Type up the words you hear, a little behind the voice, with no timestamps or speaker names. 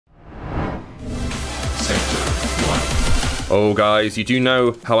Oh guys, you do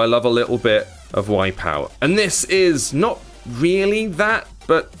know how I love a little bit of WipEout. And this is not really that,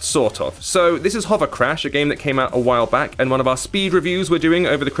 but sort of. So this is Hovercrash, a game that came out a while back, and one of our speed reviews we're doing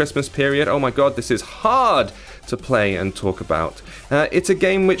over the Christmas period. Oh my god, this is hard to play and talk about. It's a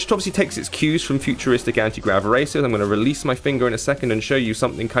game which obviously takes its cues from futuristic anti-grav racers. I'm going to release my finger in a second and show you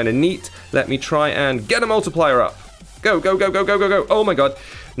something kind of neat. Let me try and get a multiplier up. Go, go, go, go, go, go, go. Oh my god.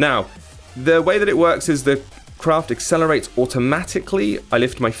 Now, the way that it works is the craft accelerates automatically. I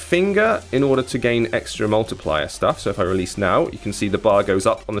lift my finger in order to gain extra multiplier stuff. So if I release now, you can see the bar goes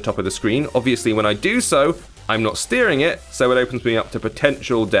up on the top of the screen. Obviously, when I do so, I'm not steering it, so it opens me up to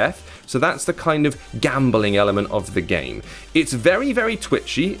potential death. So that's the kind of gambling element of the game. It's very, very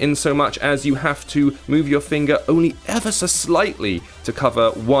twitchy in so much as you have to move your finger only ever so slightly to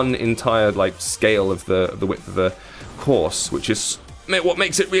cover one entire scale of the width of the course, which is what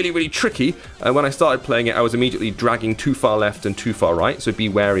makes it really, really tricky. When I started playing it, I was immediately dragging too far left and too far right, so be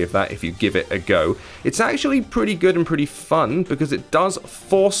wary of that if you give it a go. It's actually pretty good and pretty fun because it does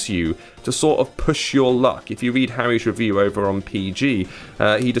force you to sort of push your luck. If you read Harry's review over on PG,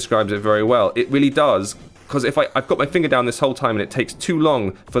 he describes it very well. It really does. Because if I've got my finger down this whole time and it takes too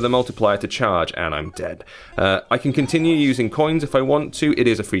long for the multiplier to charge, and I'm dead. I can continue using coins if I want to. It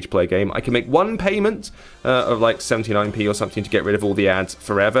is a free-to-play game. I can make one payment of 79p or something to get rid of all the ads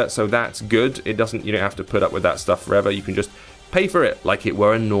forever, so that's good. You don't have to put up with that stuff forever. You can just pay for it like it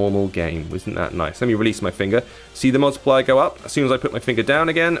were a normal game. Isn't that nice? Let me release my finger. See the multiplier go up? As soon as I put my finger down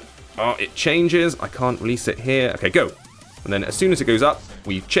again, oh, it changes. I can't release it here. Okay, go. And then as soon as it goes up,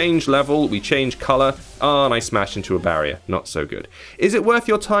 we change level, we change color, and I smash into a barrier. Not so good. Is it worth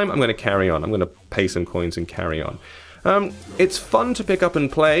your time? I'm going to carry on. I'm going to pay some coins and carry on. It's fun to pick up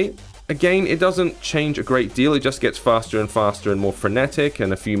and play. Again, it doesn't change a great deal. It just gets faster and faster and more frenetic,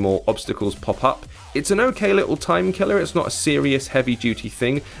 and a few more obstacles pop up. It's an okay little time killer. It's not a serious, heavy-duty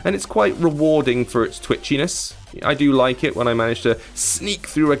thing, and it's quite rewarding for its twitchiness. I do like it when I manage to sneak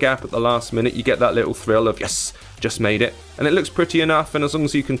through a gap at the last minute. You get that little thrill of, yes, just made it. And it looks pretty enough, and as long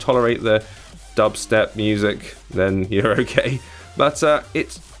as you can tolerate the dubstep music, then you're okay. But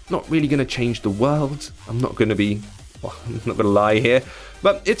it's not really going to change the world. I'm not going to lie here.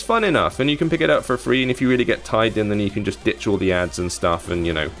 But it's fun enough, and you can pick it up for free, and if you really get tied in, then you can just ditch all the ads and stuff and,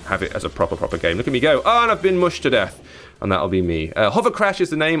 have it as a proper game. Look at me go. Oh, and I've been mushed to death. And that'll be me. Hovercrash is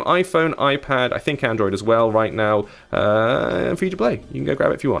the name. iPhone, iPad, I think Android as well right now. Free to play. You can go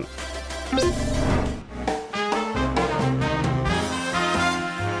grab it if you want.